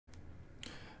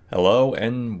Hello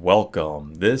and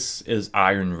welcome. This is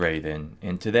Iron Raiden,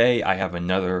 and today I have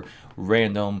another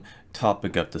random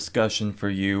topic of discussion for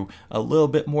you. A little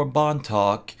bit more Bond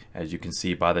talk, as you can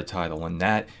see by the title, and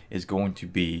that is going to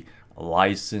be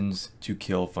License to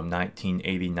Kill from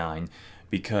 1989,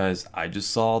 because I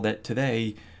just saw that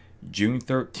today, June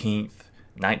 13th,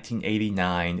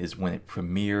 1989, is when it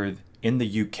premiered in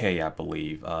the UK, I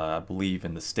believe. I believe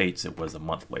in the States it was a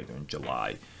month later in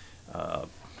July.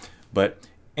 But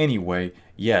anyway,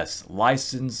 yes,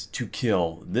 License to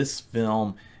Kill. This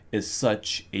film is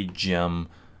such a gem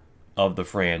of the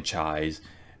franchise.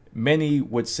 Many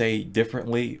would say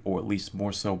differently, or at least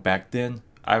more so back then.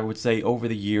 I would say over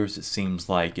the years it seems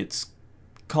like it's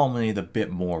culminated a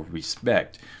bit more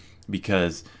respect,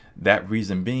 because that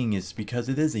reason being is because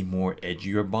it is a more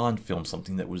edgier Bond film,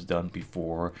 something that was done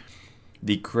before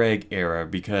the Craig era,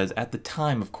 because at the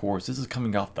time, of course, this is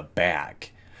coming off the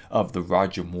back of the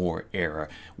Roger Moore era,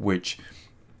 which,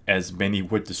 as many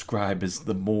would describe, as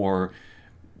the more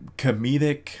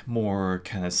comedic, more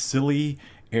kind of silly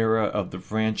era of the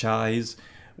franchise.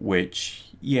 Which,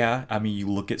 yeah, I mean, you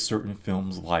look at certain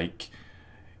films like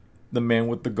The Man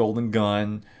with the Golden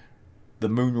Gun, The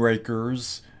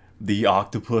Moonrakers, The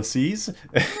Octopussies,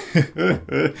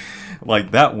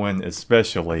 like that one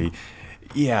especially.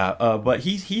 Yeah, but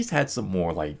he's had some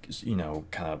more, like,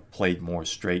 kind of played more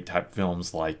straight type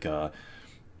films, like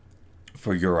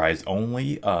For Your Eyes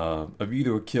Only. A View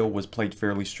to a Kill was played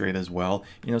fairly straight as well.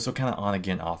 So kind of on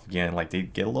again, off again. Like, they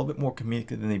get a little bit more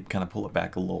comedic, and then they kind of pull it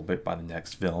back a little bit by the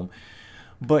next film.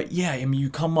 But yeah, I mean, you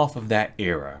come off of that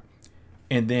era,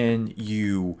 and then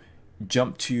you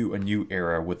jump to a new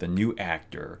era with a new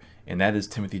actor, and that is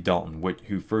Timothy Dalton,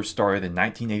 who first started in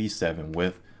 1987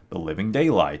 with The Living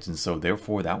Daylights, and so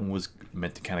therefore that one was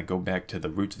meant to kind of go back to the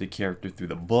roots of the character through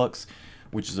the books,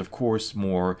 which is of course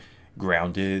more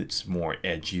grounded, it's more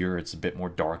edgier, it's a bit more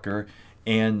darker,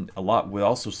 and a lot would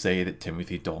also say that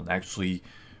Timothy Dalton actually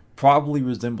probably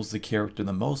resembles the character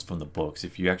the most from the books.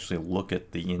 If you actually look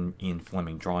at the Ian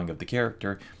Fleming drawing of the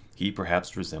character, he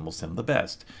perhaps resembles him the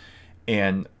best.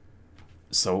 And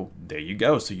so there you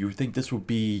go. So you would think this would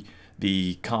be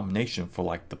the combination for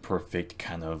like the perfect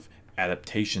kind of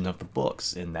adaptation of the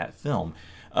books in that film.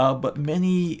 But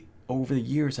many over the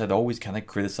years had always kind of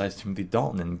criticized Timothy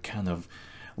Dalton and kind of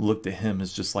looked at him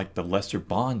as just like the lesser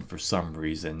Bond for some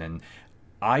reason. And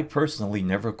I personally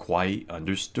never quite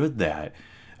understood that.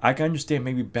 I can understand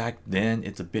maybe back then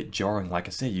it's a bit jarring. Like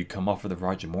I said, you come off of the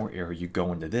Roger Moore era, you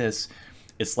go into this,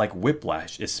 it's like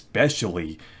whiplash,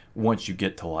 especially once you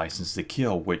get to License to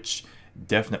Kill, which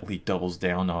definitely doubles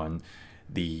down on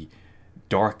the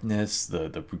darkness, the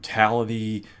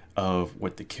brutality of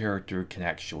what the character can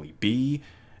actually be.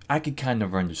 I could kind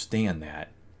of understand that.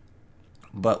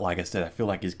 But like I said, I feel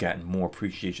like he's gotten more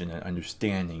appreciation and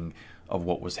understanding of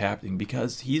what was happening,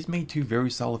 because he's made two very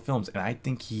solid films, and I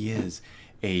think he is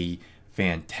a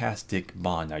fantastic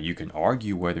Bond. Now, you can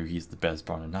argue whether he's the best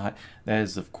Bond or not. That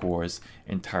is, of course,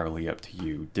 entirely up to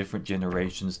you. Different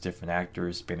generations, different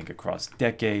actors, spanning across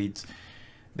decades.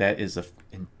 That is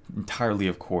entirely,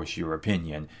 of course, your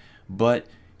opinion. But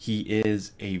he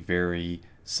is a very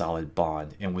solid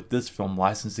Bond. And with this film,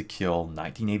 License to Kill,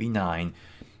 1989,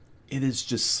 it is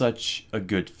just such a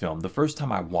good film. The first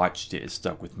time I watched it, it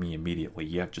stuck with me immediately.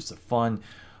 You have just a fun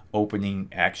opening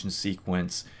action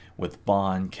sequence with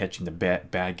Bond catching the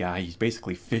bad guy. He's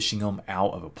basically fishing him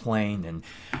out of a plane and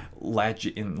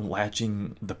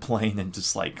latching the plane and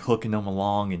just like hooking him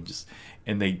along,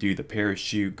 and they do the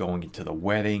parachute going into the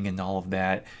wedding and all of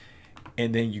that.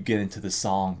 And then you get into the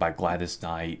song by Gladys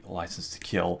Knight, License to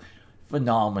Kill.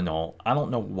 Phenomenal. I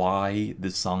don't know why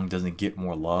this song doesn't get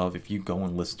more love. If you go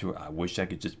and listen to it, I wish I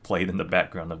could just play it in the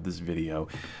background of this video.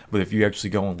 But if you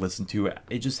actually go and listen to it,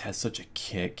 it just has such a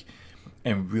kick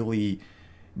and really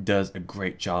does a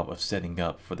great job of setting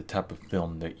up for the type of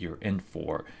film that you're in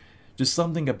for. Just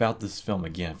something about this film,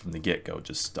 again, from the get-go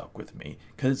just stuck with me,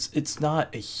 because it's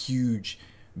not a huge,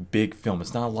 big film.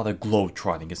 It's not a lot of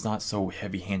globe-trotting. It's not so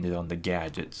heavy-handed on the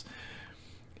gadgets.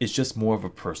 It's just more of a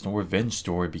personal revenge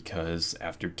story, because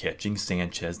after catching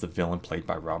Sanchez, the villain played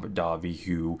by Robert Davi,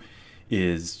 who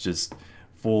is just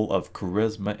full of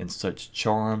charisma and such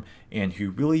charm, and who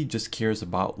really just cares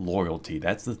about loyalty.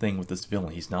 That's the thing with this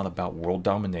villain. He's not about world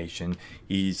domination.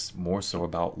 He's more so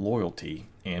about loyalty.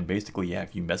 And basically, yeah,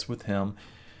 if you mess with him,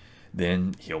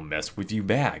 then he'll mess with you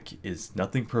back. It's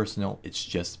nothing personal. It's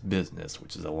just business,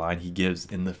 which is a line he gives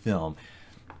in the film.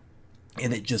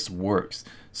 And it just works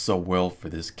so well for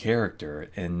this character.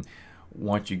 And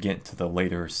once you get to the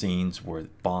later scenes where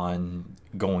Bond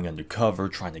going undercover,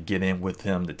 trying to get in with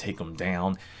him to take him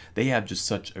down, they have just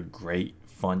such a great,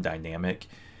 fun dynamic.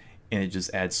 and it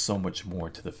just adds so much more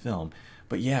to the film.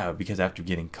 But yeah, because after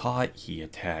getting caught, he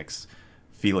attacks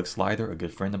Felix Leiter, a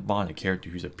good friend of Bond, a character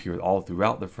who's appeared all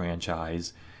throughout the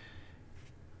franchise.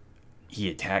 He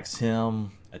attacks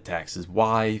him, attacks his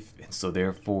wife, and so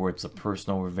therefore it's a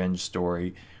personal revenge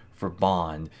story for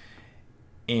Bond.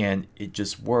 And it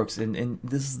just works. And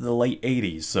this is the late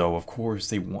 80s, so of course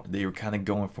they were kind of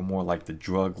going for more like the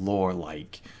drug lore,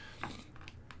 like,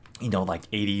 you know, like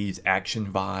 80s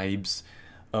action vibes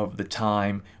of the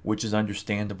time, which is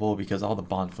understandable because all the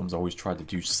Bond films always tried to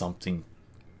do something,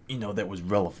 you know, that was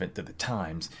relevant to the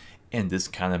times, and this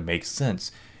kind of makes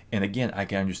sense. And again, I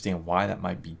can understand why that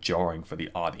might be jarring for the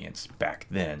audience back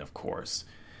then, of course,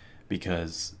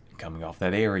 because coming off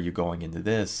that era, you're going into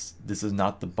this is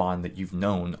not the Bond that you've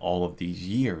known all of these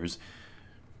years.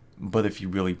 But if you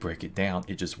really break it down,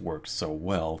 it just works so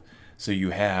well. So you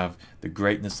have the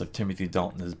greatness of Timothy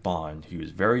Dalton as Bond, who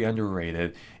is very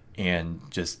underrated, and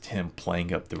just him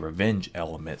playing up the revenge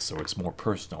element, so it's more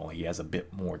personal. He has a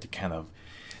bit more to kind of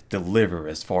deliver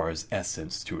as far as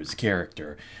essence to his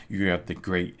character. You have the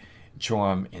great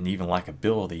charm and even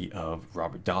likability of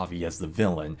Robert Davi as the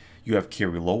villain. You have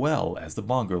Carey Lowell as the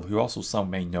Bond girl, who also some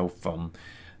may know from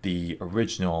the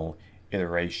original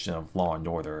iteration of Law and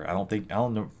Order. I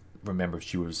don't remember if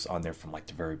she was on there from like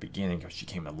the very beginning, or she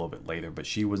came a little bit later, but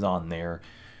she was on there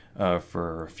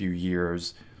for a few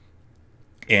years.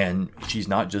 And she's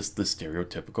not just the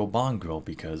stereotypical Bond girl,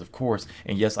 because of course,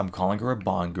 and yes, I'm calling her a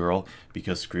Bond girl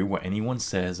because screw what anyone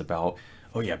says about,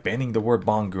 oh yeah, banning the word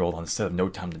Bond girl on the set of No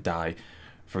Time to Die.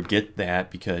 Forget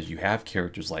that, because you have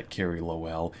characters like Carey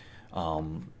Lowell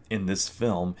in this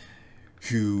film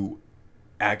who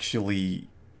actually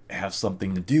have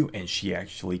something to do, and she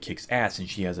actually kicks ass, and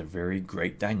she has a very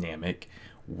great dynamic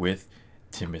with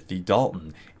Timothy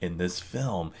Dalton in this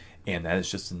film. And that is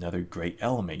just another great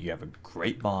element. You have a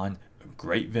great Bond, a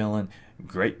great villain,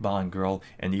 great Bond girl,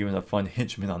 and even a fun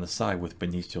henchman on the side with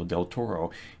Benicio del Toro.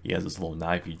 He has this little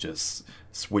knife, he just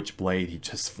switchblade, he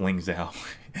just flings out.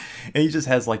 And he just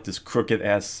has like this crooked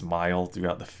ass smile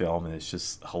throughout the film, and it's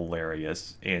just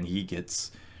hilarious. And he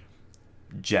gets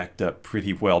jacked up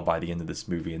pretty well by the end of this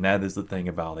movie. And that is the thing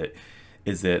about it,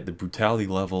 is that the brutality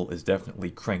level is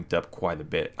definitely cranked up quite a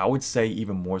bit. I would say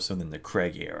even more so than the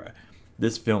Craig era.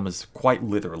 This film is quite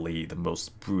literally the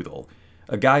most brutal.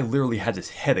 A guy literally had his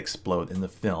head explode in the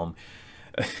film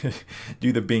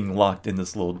due to being locked in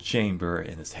this little chamber,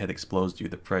 and his head explodes due to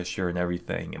the pressure and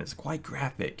everything, and it's quite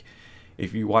graphic.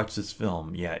 If you watch this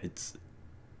film, yeah, it's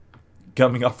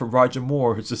coming off of Roger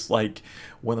Moore. It's just like,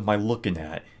 what am I looking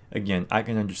at? Again, I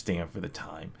can understand for the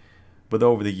time, but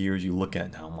over the years you look at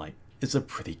it now, I'm like, it's a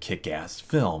pretty kick-ass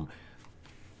film.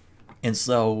 And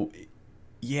so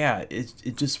yeah,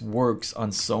 it just works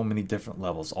on so many different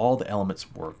levels. All the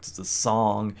elements work. The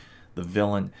song, the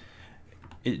villain.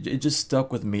 It just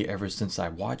stuck with me ever since I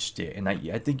watched it. And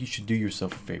I think you should do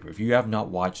yourself a favor. If you have not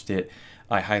watched it,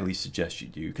 I highly suggest you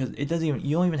do. Because you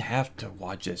don't even have to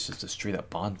watch it. It's just a straight up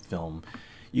Bond film.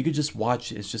 You could just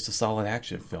watch it. It's just a solid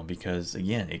action film. Because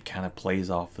again, it kind of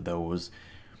plays off of those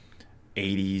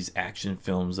 80s action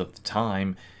films of the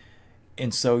time.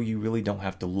 And so you really don't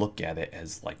have to look at it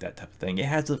as like that type of thing. It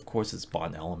has, of course, its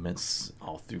Bond elements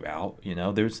all throughout. You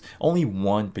know, there's only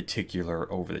one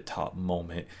particular over-the-top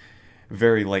moment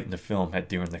very late in the film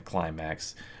during the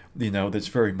climax. You know, that's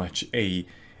very much a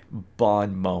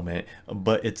Bond moment,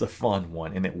 but it's a fun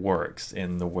one, and it works.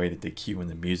 And the way that they cue in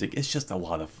the music, it's just a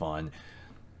lot of fun.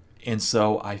 And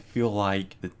so I feel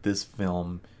like that this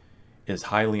film is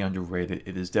highly underrated.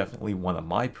 It is definitely one of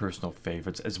my personal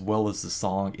favorites, as well as the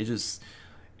song. It just,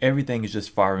 everything is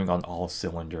just firing on all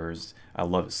cylinders. I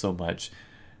love it so much.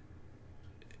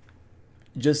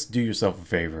 Just do yourself a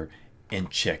favor and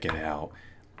check it out.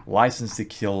 License to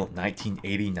Kill,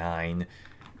 1989.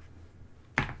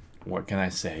 What can I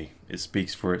say? It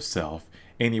speaks for itself.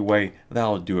 Anyway,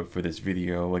 that'll do it for this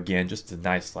video. Again, just a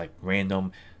nice like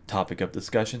random topic of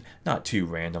discussion. Not too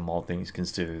random, all things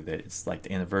considered, that it's like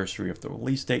the anniversary of the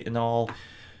release date and all.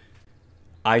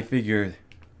 I figured,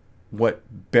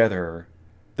 what better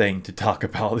thing to talk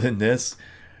about than this?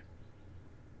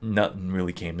 Nothing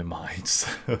really came to mind.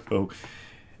 So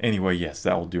anyway, yes,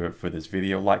 that will do it for this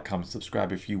video. Like, comment,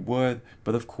 subscribe if you would.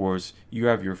 But of course, you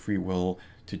have your free will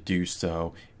to do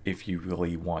so if you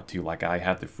really want to. Like I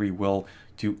have the free will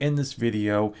to end this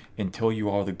video and tell you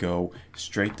all to go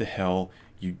straight to hell,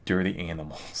 you dirty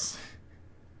animals.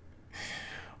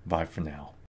 Bye for now.